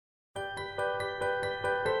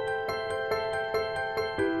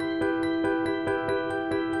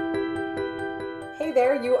Hey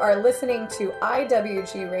there, you are listening to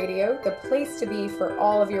IWG Radio, the place to be for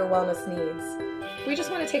all of your wellness needs. We just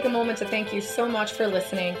want to take a moment to thank you so much for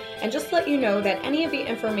listening and just let you know that any of the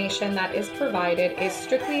information that is provided is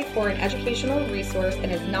strictly for an educational resource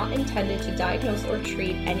and is not intended to diagnose or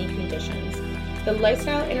treat any conditions. The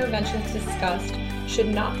lifestyle interventions discussed should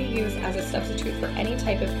not be used as a substitute for any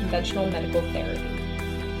type of conventional medical therapy.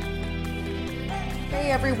 Hey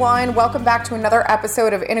everyone, welcome back to another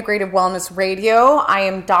episode of Integrative Wellness Radio. I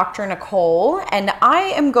am Dr. Nicole, and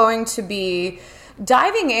I am going to be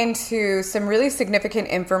diving into some really significant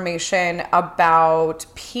information about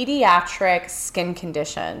pediatric skin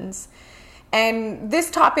conditions. And this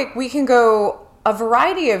topic, we can go a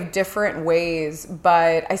variety of different ways,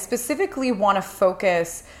 but I specifically want to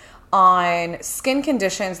focus on skin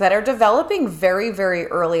conditions that are developing very, very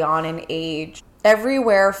early on in age.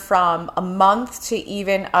 Everywhere from a month to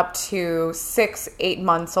even up to 6-8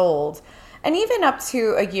 months old, and even up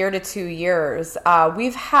to a year to 2 years.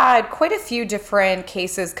 We've had quite a few different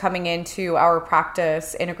cases coming into our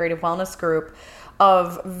practice integrative wellness group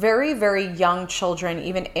of very, very young children,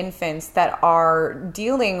 even infants, that are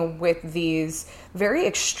dealing with these very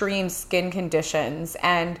extreme skin conditions.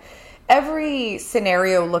 And every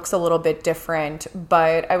scenario looks a little bit different,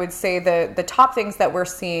 but I would say the top things that we're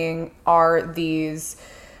seeing are these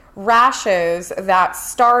rashes that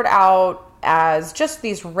start out as just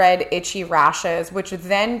these red, itchy rashes, which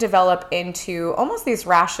then develop into almost these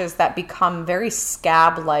rashes that become very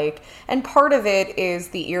scab-like. And part of it is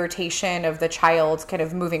the irritation of the child kind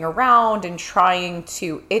of moving around and trying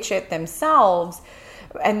to itch it themselves.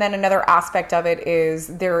 And then another aspect of it is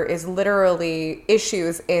there is literally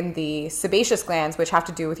issues in the sebaceous glands, which have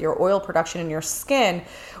to do with your oil production in your skin,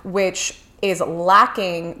 which is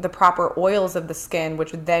lacking the proper oils of the skin,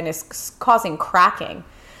 which then is causing cracking.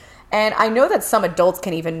 And I know that some adults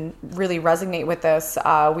can even really resonate with this.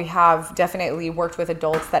 We have definitely worked with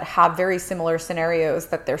adults that have very similar scenarios,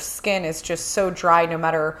 that their skin is just so dry no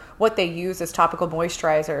matter what they use as topical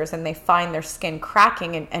moisturizers, and they find their skin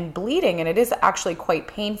cracking and bleeding, and it is actually quite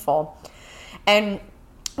painful. And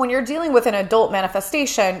when you're dealing with an adult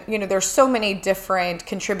manifestation, you know, there's so many different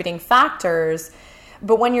contributing factors,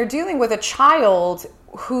 but when you're dealing with a child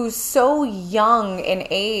who's so young in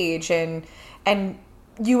age and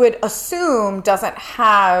you would assume doesn't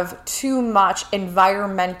have too much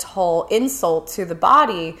environmental insult to the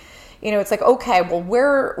body, you know, it's like, okay, well,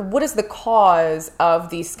 what is the cause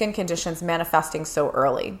of these skin conditions manifesting so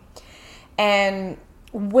early? And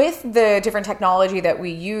with the different technology that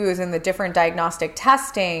we use and the different diagnostic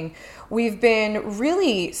testing, we've been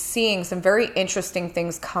really seeing some very interesting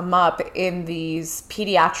things come up in these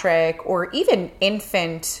pediatric or even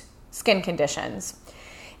infant skin conditions.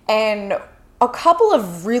 And a couple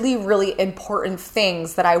of really, really important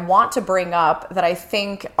things that I want to bring up that I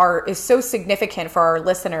think is so significant for our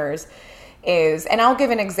listeners is, and I'll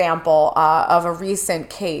give an example of a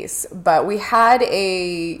recent case, but we had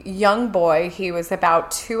a young boy. He was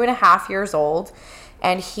about 2.5 years old,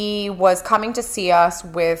 and he was coming to see us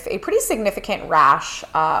with a pretty significant rash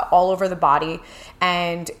all over the body,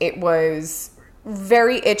 and it was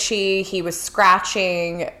very itchy. He was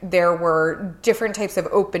scratching. There were different types of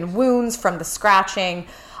open wounds from the scratching,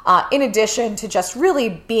 in addition to just really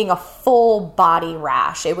being a full body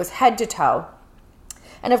rash. It was head to toe.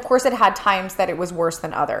 And of course, it had times that it was worse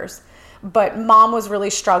than others. But mom was really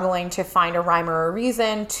struggling to find a rhyme or a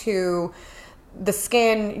reason to the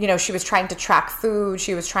skin. You know, she was trying to track food.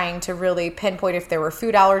 She was trying to really pinpoint if there were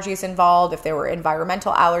food allergies involved, if there were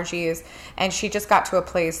environmental allergies. And she just got to a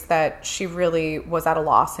place that she really was at a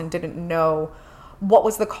loss and didn't know what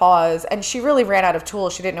was the cause. And she really ran out of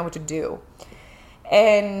tools. She didn't know what to do.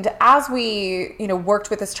 And as we, worked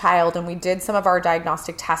with this child and we did some of our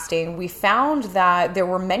diagnostic testing, we found that there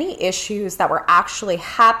were many issues that were actually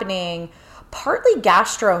happening, partly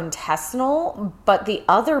gastrointestinal, but the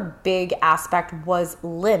other big aspect was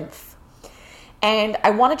lymph. And I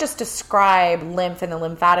want to just describe lymph and the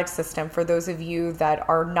lymphatic system for those of you that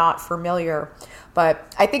are not familiar.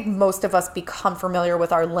 But I think most of us become familiar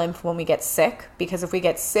with our lymph when we get sick, because if we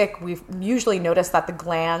get sick, we usually notice that the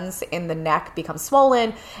glands in the neck become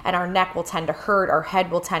swollen and our neck will tend to hurt, our head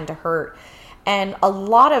will tend to hurt. And a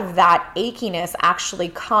lot of that achiness actually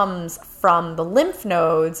comes from the lymph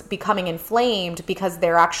nodes becoming inflamed because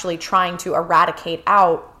they're actually trying to eradicate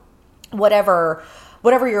out whatever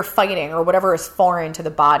you're fighting or whatever is foreign to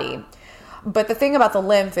the body. But the thing about the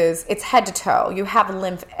lymph is it's head to toe. You have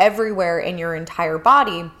lymph everywhere in your entire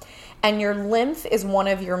body. And your lymph is one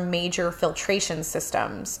of your major filtration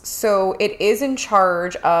systems. So it is in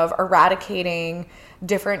charge of eradicating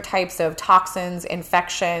different types of toxins,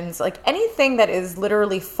 infections, like anything that is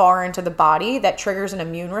literally foreign to the body that triggers an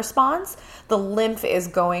immune response. The lymph is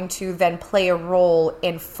going to then play a role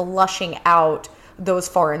in flushing out those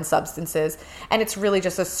foreign substances. And it's really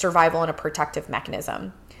just a survival and a protective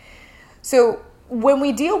mechanism. So when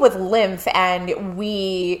we deal with lymph and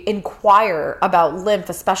we inquire about lymph,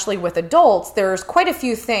 especially with adults, there's quite a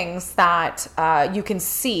few things that you can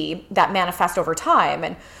see that manifest over time.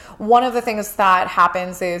 And one of the things that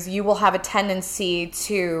happens is you will have a tendency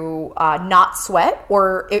to not sweat,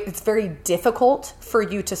 or it's very difficult for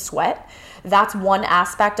you to sweat. That's one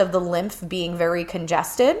aspect of the lymph being very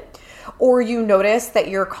congested. Or you notice that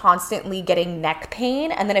you're constantly getting neck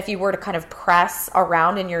pain. And then if you were to kind of press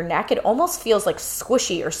around in your neck, it almost feels like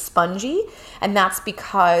squishy or spongy. And that's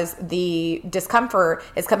because the discomfort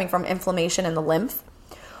is coming from inflammation in the lymph.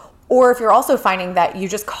 Or if you're also finding that you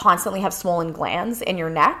just constantly have swollen glands in your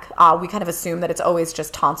neck, we kind of assume that it's always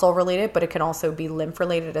just tonsil related, but it can also be lymph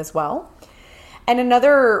related as well. And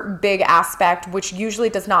another big aspect, which usually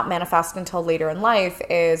does not manifest until later in life,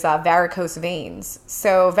 is varicose veins.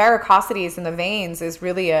 So varicosities in the veins is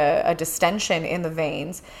really a distension in the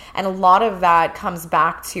veins. And a lot of that comes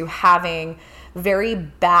back to having very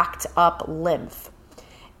backed up lymph.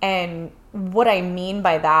 And what I mean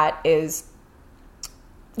by that is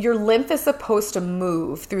your lymph is supposed to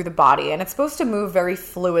move through the body, and it's supposed to move very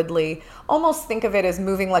fluidly. Almost think of it as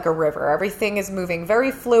moving like a river. Everything is moving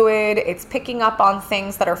very fluid. It's picking up on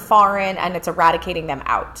things that are foreign and it's eradicating them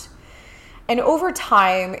out. And over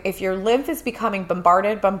time, if your lymph is becoming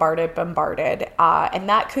bombarded, and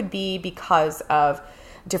that could be because of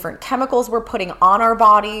different chemicals we're putting on our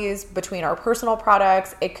bodies between our personal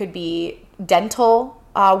products. It could be dental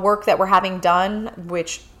work that we're having done,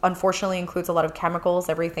 which unfortunately includes a lot of chemicals,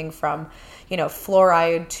 everything from,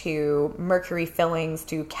 fluoride to mercury fillings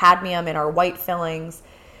to cadmium in our white fillings.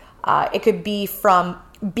 It could be from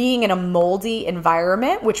being in a moldy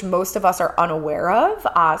environment, which most of us are unaware of.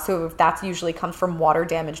 So that usually comes from water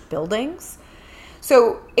damaged buildings.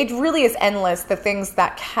 So it really is endless, the things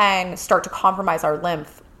that can start to compromise our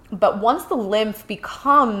lymph. But once the lymph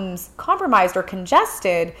becomes compromised or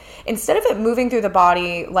congested, instead of it moving through the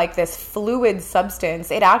body like this fluid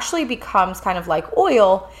substance, it actually becomes kind of like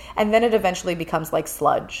oil, and then it eventually becomes like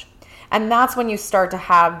sludge. And that's when you start to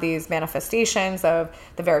have these manifestations of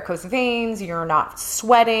the varicose veins. You're not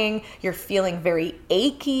sweating. You're feeling very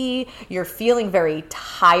achy. You're feeling very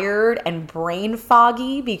tired and brain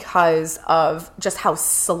foggy because of just how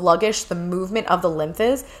sluggish the movement of the lymph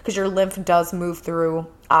is, because your lymph does move through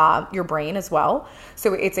your brain as well.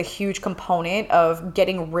 So it's a huge component of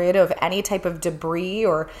getting rid of any type of debris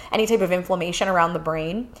or any type of inflammation around the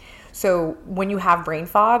brain. So when you have brain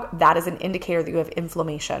fog, that is an indicator that you have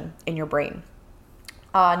inflammation in your brain.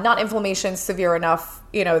 Not inflammation severe enough,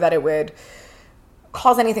 that it would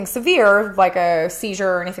cause anything severe like a seizure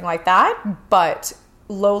or anything like that, but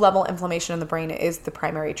low level inflammation in the brain is the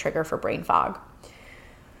primary trigger for brain fog.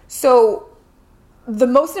 So the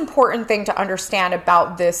most important thing to understand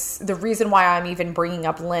about this, the reason why I'm even bringing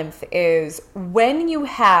up lymph, is when you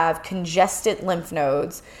have congested lymph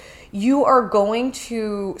nodes, you are going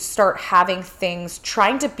to start having things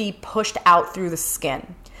trying to be pushed out through the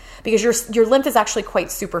skin, because your lymph is actually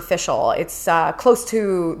quite superficial. It's close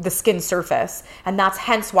to the skin surface. And that's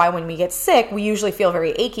hence why when we get sick, we usually feel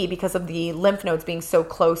very achy, because of the lymph nodes being so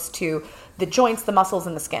close to the joints, the muscles,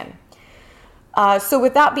 and the skin. So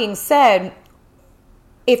with that being said,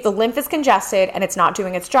 if the lymph is congested and it's not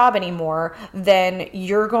doing its job anymore, then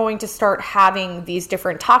you're going to start having these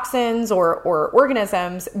different toxins or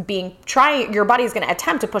organisms your body's going to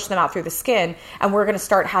attempt to push them out through the skin, and we're going to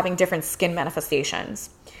start having different skin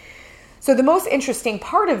manifestations. So the most interesting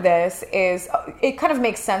part of this is it kind of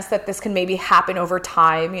makes sense that this can maybe happen over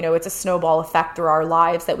time. It's a snowball effect through our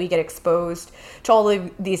lives that we get exposed to all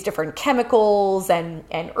of these different chemicals and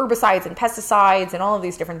herbicides and pesticides and all of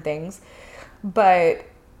these different things. But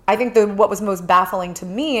I think what was most baffling to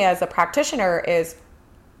me as a practitioner is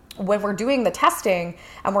when we're doing the testing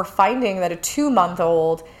and we're finding that a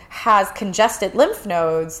 2-month-old has congested lymph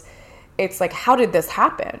nodes. It's like, how did this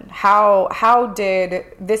happen? How did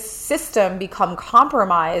this system become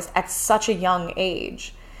compromised at such a young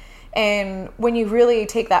age? And when you really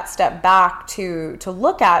take that step back to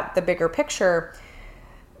look at the bigger picture,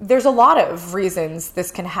 there's a lot of reasons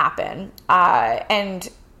this can happen. And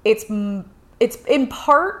it's in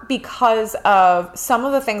part because of some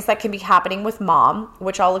of the things that can be happening with mom,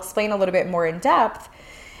 which I'll explain a little bit more in depth.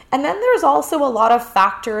 And then there's also a lot of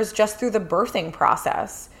factors just through the birthing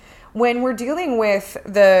process, When we're dealing with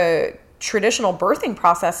the traditional birthing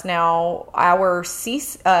process now, our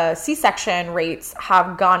C-section rates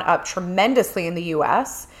have gone up tremendously in the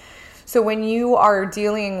US. So when you are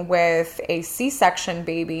dealing with a C-section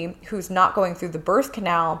baby who's not going through the birth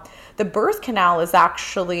canal is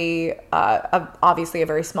actually obviously a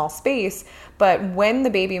very small space, but when the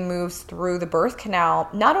baby moves through the birth canal,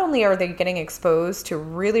 not only are they getting exposed to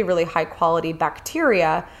really, really high quality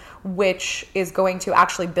bacteria, which is going to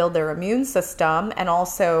actually build their immune system and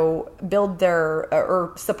also build their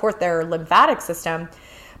or support their lymphatic system,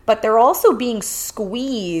 but they're also being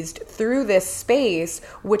squeezed through this space,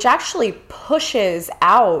 which actually pushes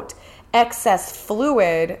out excess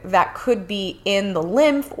fluid that could be in the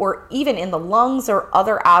lymph or even in the lungs or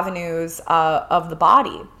other avenues of the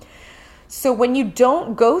body. So when you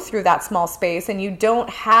don't go through that small space and you don't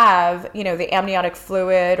have, the amniotic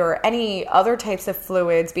fluid or any other types of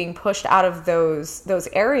fluids being pushed out of those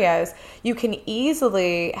areas, you can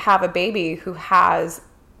easily have a baby who has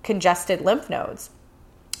congested lymph nodes.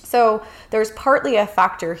 So there's partly a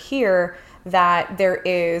factor here that there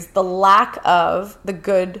is the lack of the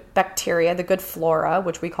good bacteria, the good flora,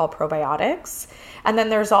 which we call probiotics. And then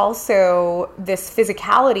there's also this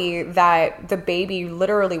physicality that the baby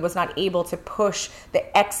literally was not able to push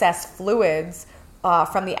the excess fluids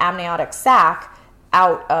from the amniotic sac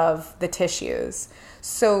out of the tissues.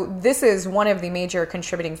 So this is one of the major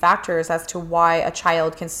contributing factors as to why a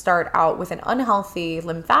child can start out with an unhealthy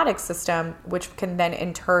lymphatic system, which can then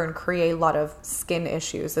in turn create a lot of skin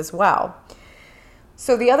issues as well.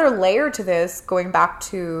 So the other layer to this, going back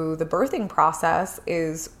to the birthing process,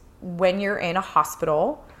 is when you're in a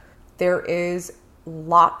hospital, there is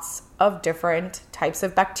lots of different types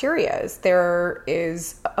of bacteria. There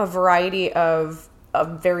is a variety of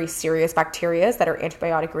very serious bacteria that are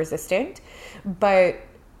antibiotic resistant, but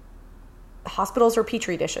hospitals are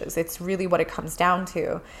petri dishes. It's really what it comes down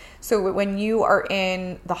to. So when you are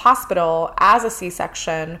in the hospital as a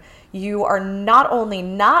C-section, you are not only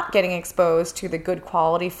not getting exposed to the good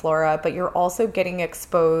quality flora, but you're also getting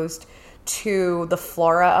exposed to the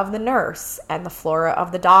flora of the nurse and the flora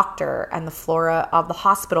of the doctor and the flora of the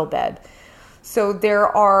hospital bed. So there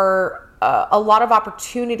are a lot of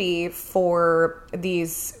opportunity for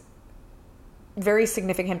these very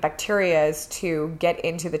significant bacteria to get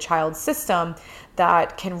into the child's system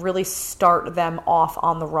that can really start them off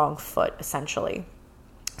on the wrong foot, essentially.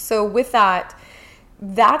 So with that,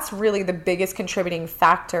 that's really the biggest contributing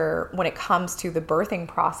factor when it comes to the birthing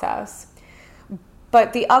process.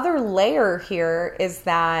 But the other layer here is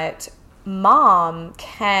that mom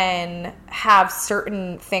can have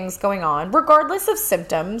certain things going on regardless of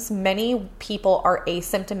symptoms. Many people are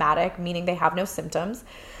asymptomatic, meaning they have no symptoms.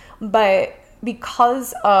 But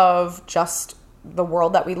because of just the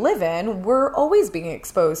world that we live in, we're always being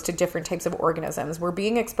exposed to different types of organisms. We're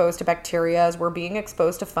being exposed to bacteria, we're being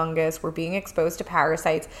exposed to fungus, we're being exposed to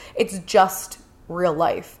parasites. It's just real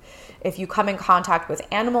life. If you come in contact with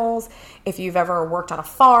animals, if you've ever worked on a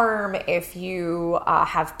farm, if you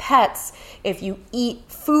have pets, if you eat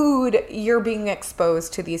food, you're being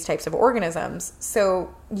exposed to these types of organisms.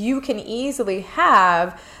 So you can easily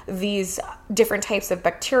have these different types of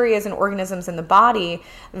bacteria and organisms in the body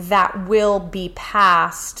that will be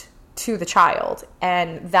passed to the child.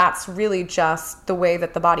 And that's really just the way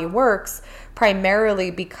that the body works, primarily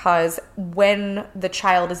because when the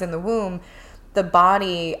child is in the womb, the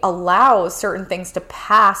body allows certain things to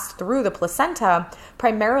pass through the placenta,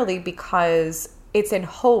 primarily because it's in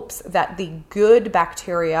hopes that the good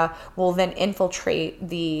bacteria will then infiltrate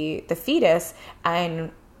the fetus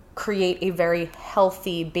and create a very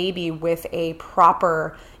healthy baby with a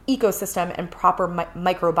proper ecosystem and proper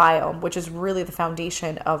microbiome, which is really the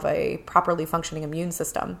foundation of a properly functioning immune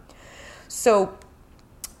system. So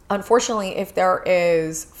unfortunately, if there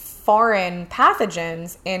is foreign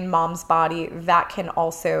pathogens in mom's body, that can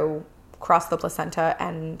also cross the placenta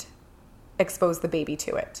and expose the baby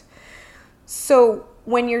to it. So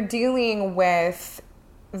when you're dealing with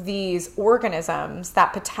these organisms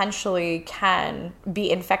that potentially can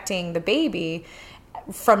be infecting the baby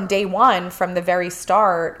from day one, from the very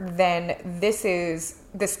start, then this is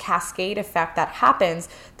this cascade effect that happens,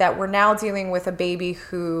 that we're now dealing with a baby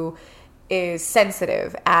who is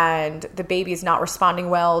sensitive and the baby is not responding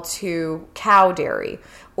well to cow dairy,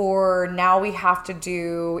 or now we have to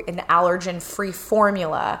do an allergen-free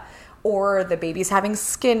formula, or the baby's having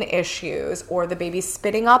skin issues, or the baby's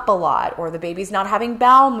spitting up a lot, or the baby's not having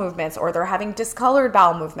bowel movements, or they're having discolored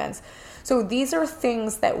bowel movements. So these are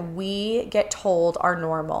things that we get told are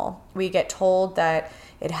normal. We get told that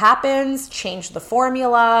it happens, change the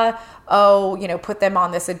formula, put them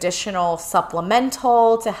on this additional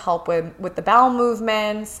supplemental to help with the bowel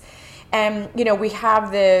movements. And, we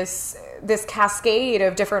have this cascade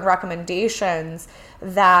of different recommendations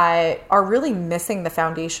that are really missing the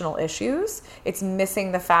foundational issues. It's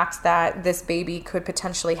missing the fact that this baby could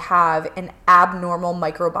potentially have an abnormal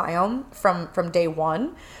microbiome from day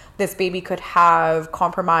one. This baby could have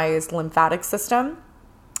compromised lymphatic system.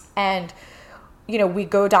 And, we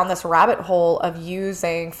go down this rabbit hole of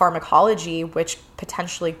using pharmacology, which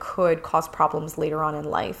potentially could cause problems later on in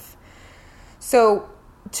life. So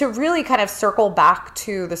to really kind of circle back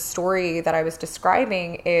to the story that I was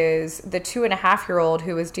describing is the 2.5-year-old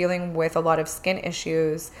who was dealing with a lot of skin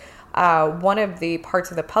issues. One of the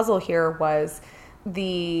parts of the puzzle here was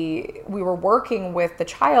we were working with the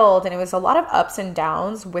child, and it was a lot of ups and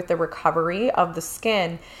downs with the recovery of the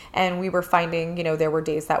skin. And we were finding, there were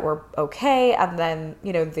days that were okay. And then,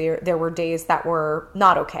 there were days that were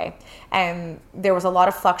not okay. And there was a lot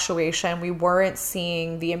of fluctuation. We weren't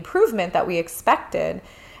seeing the improvement that we expected.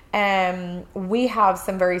 And we have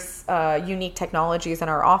some very unique technologies in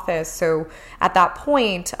our office. So at that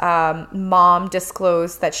point, mom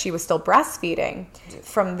disclosed that she was still breastfeeding.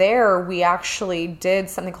 From there, we actually did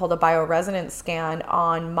something called a bioresonance scan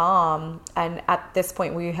on mom. And at this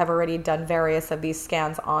point, we have already done various of these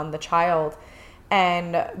scans on the child.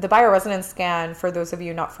 And the bioresonance scan, for those of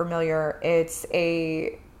you not familiar, it's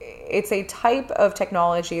a type of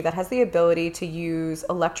technology that has the ability to use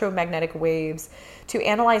electromagnetic waves to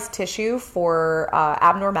analyze tissue for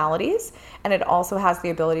abnormalities, and it also has the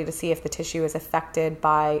ability to see if the tissue is affected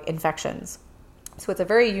by infections. So it's a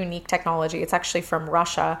very unique technology. It's actually from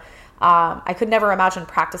Russia. I could never imagine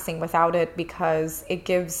practicing without it because it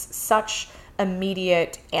gives such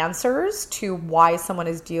immediate answers to why someone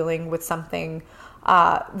is dealing with something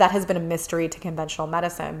that has been a mystery to conventional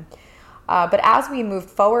medicine. But as we moved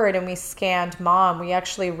forward and we scanned mom, we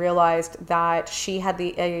actually realized that she had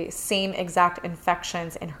the same exact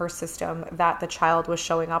infections in her system that the child was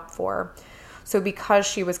showing up for. So because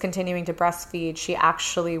she was continuing to breastfeed, she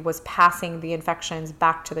actually was passing the infections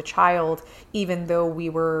back to the child, even though we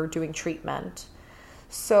were doing treatment.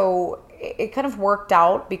 So it kind of worked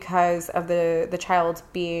out because of the child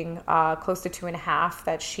being close to 2.5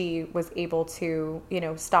 that she was able to,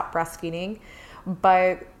 stop breastfeeding.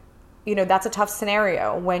 But that's a tough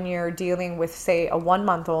scenario when you're dealing with, say, a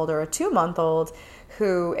 1-month-old or a 2-month-old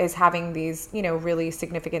who is having these, really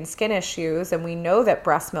significant skin issues. And we know that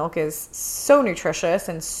breast milk is so nutritious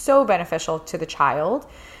and so beneficial to the child.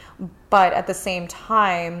 But at the same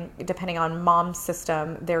time, depending on mom's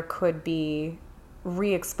system, there could be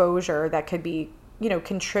re-exposure that could be,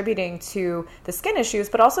 contributing to the skin issues,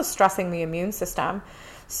 but also stressing the immune system.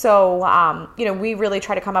 So, we really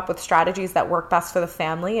try to come up with strategies that work best for the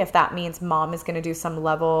family. If that means mom is going to do some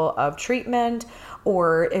level of treatment,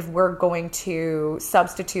 or if we're going to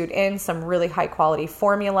substitute in some really high quality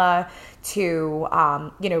formula to,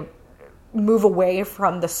 move away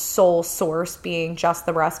from the sole source being just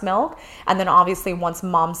the breast milk. And then obviously once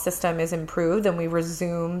mom's system is improved, then we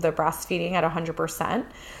resume the breastfeeding at 100%.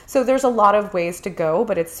 So there's a lot of ways to go,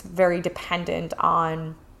 but it's very dependent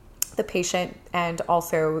on the patient and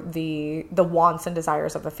also the wants and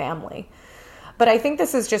desires of the family. But I think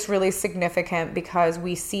this is just really significant because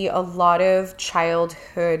we see a lot of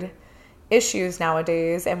childhood issues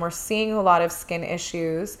nowadays, and we're seeing a lot of skin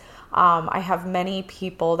issues. I have many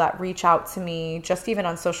people that reach out to me just even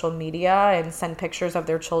on social media and send pictures of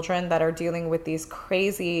their children that are dealing with these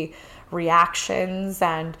crazy reactions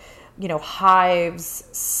and, hives,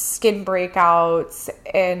 skin breakouts,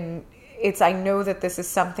 and I know that this is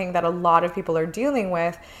something that a lot of people are dealing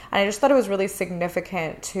with, and I just thought it was really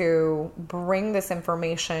significant to bring this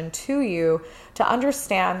information to you to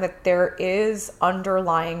understand that there is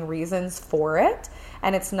underlying reasons for it,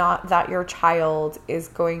 and it's not that your child is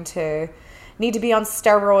going to need to be on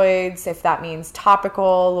steroids, if that means topical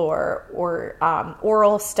or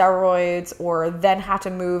oral steroids, or then have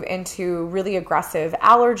to move into really aggressive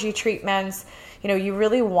allergy treatments. You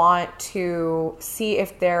really want to see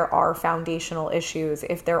if there are foundational issues,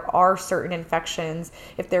 if there are certain infections,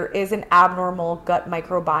 if there is an abnormal gut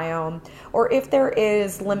microbiome, or if there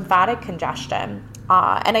is lymphatic congestion.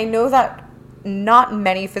 And I know that not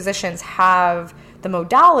many physicians have the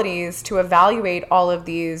modalities to evaluate all of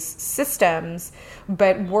these systems,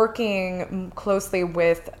 but working closely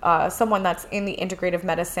with someone that's in the integrative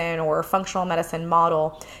medicine or functional medicine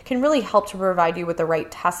model can really help to provide you with the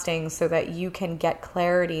right testing so that you can get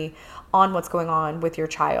clarity on what's going on with your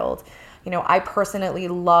child. I personally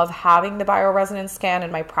love having the bioresonance scan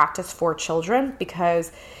in my practice for children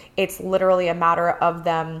because it's literally a matter of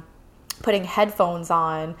them putting headphones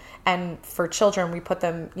on. And for children, we put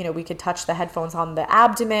them, we could touch the headphones on the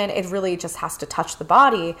abdomen. It really just has to touch the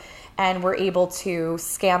body. And we're able to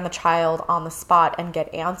scan the child on the spot and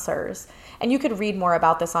get answers. And you could read more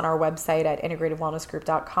about this on our website at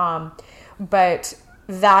integrativewellnessgroup.com. But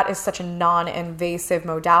that is such a non-invasive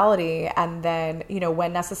modality. And then,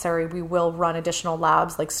 when necessary, we will run additional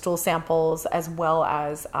labs like stool samples as well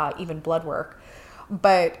as even blood work.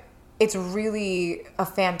 But it's really a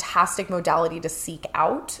fantastic modality to seek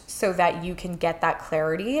out so that you can get that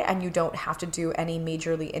clarity and you don't have to do any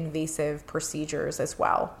majorly invasive procedures as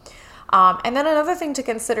well. And then another thing to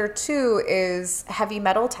consider too is heavy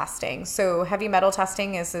metal testing. So heavy metal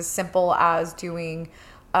testing is as simple as doing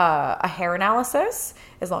a hair analysis,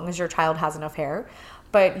 as long as your child has enough hair.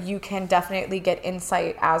 But you can definitely get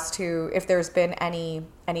insight as to if there's been any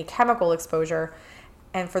chemical exposure.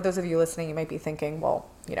 And for those of you listening, you might be thinking, well,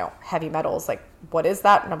 heavy metals, like what is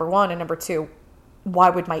that? Number one. And number two, why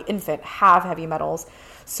would my infant have heavy metals?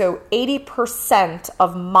 So 80%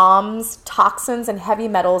 of mom's toxins and heavy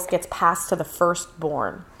metals gets passed to the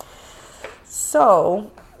firstborn.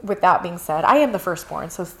 So with that being said, I am the firstborn,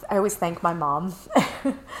 so I always thank my mom.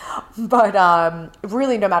 But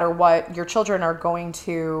really, no matter what, your children are going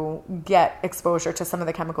to get exposure to some of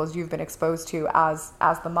the chemicals you've been exposed to as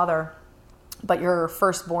the mother. But your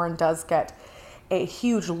firstborn does get a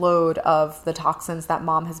huge load of the toxins that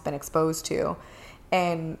mom has been exposed to.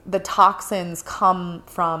 And the toxins comes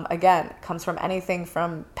from anything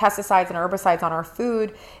from pesticides and herbicides on our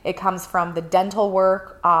food. It comes from the dental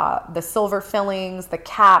work, the silver fillings, the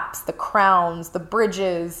caps, the crowns, the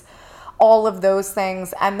bridges, all of those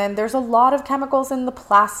things. And then there's a lot of chemicals in the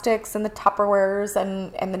plastics and the Tupperwares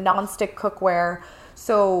and the nonstick cookware.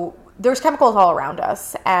 So there's chemicals all around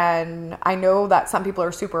us. And I know that some people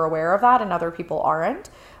are super aware of that and other people aren't.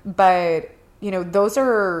 But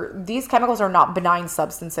these chemicals are not benign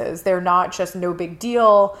substances. They're not just no big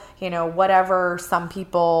deal, whatever. Some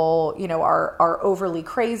people, are overly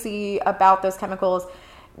crazy about those chemicals.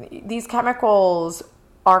 These chemicals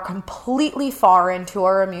are completely foreign to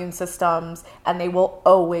our immune systems, and they will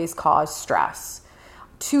always cause stress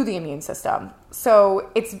to the immune system.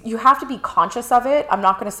 So you have to be conscious of it. I'm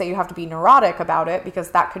not going to say you have to be neurotic about it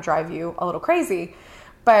because that could drive you a little crazy.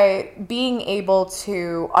 But being able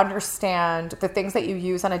to understand the things that you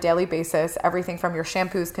use on a daily basis, everything from your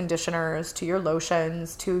shampoos, conditioners, to your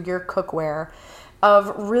lotions, to your cookware,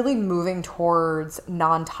 of really moving towards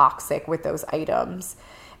non-toxic with those items.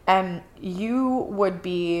 And you would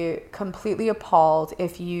be completely appalled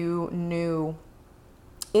if you knew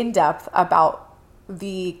in depth about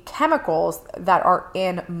the chemicals that are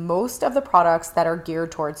in most of the products that are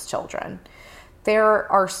geared towards children. There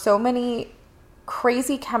are so many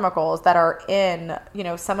crazy chemicals that are in,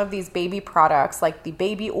 some of these baby products, like the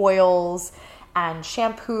baby oils and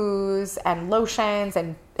shampoos and lotions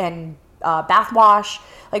and bath wash.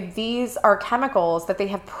 Like, these are chemicals that they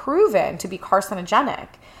have proven to be carcinogenic.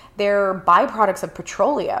 They're byproducts of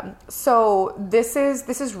petroleum. So this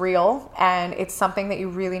is real, and it's something that you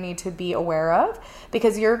really need to be aware of,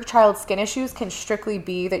 because your child's skin issues can strictly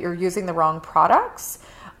be that you're using the wrong products,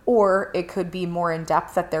 or it could be more in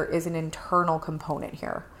depth that there is an internal component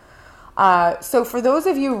here. So for those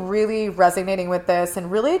of you really resonating with this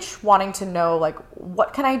and really wanting to know, like,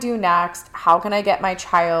 what can I do next? How can I get my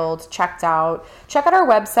child checked out? Check out our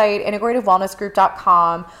website,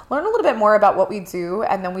 integrativewellnessgroup.com. Learn a little bit more about what we do.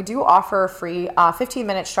 And then we do offer a free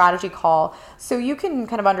 15-minute strategy call so you can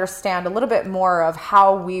kind of understand a little bit more of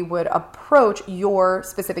how we would approach your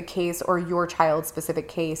specific case or your child's specific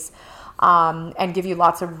case, and give you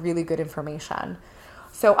lots of really good information.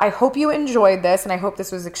 So I hope you enjoyed this, and I hope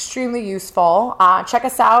this was extremely useful. Check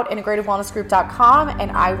us out, integrativewellnessgroup.com,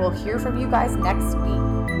 and I will hear from you guys next week.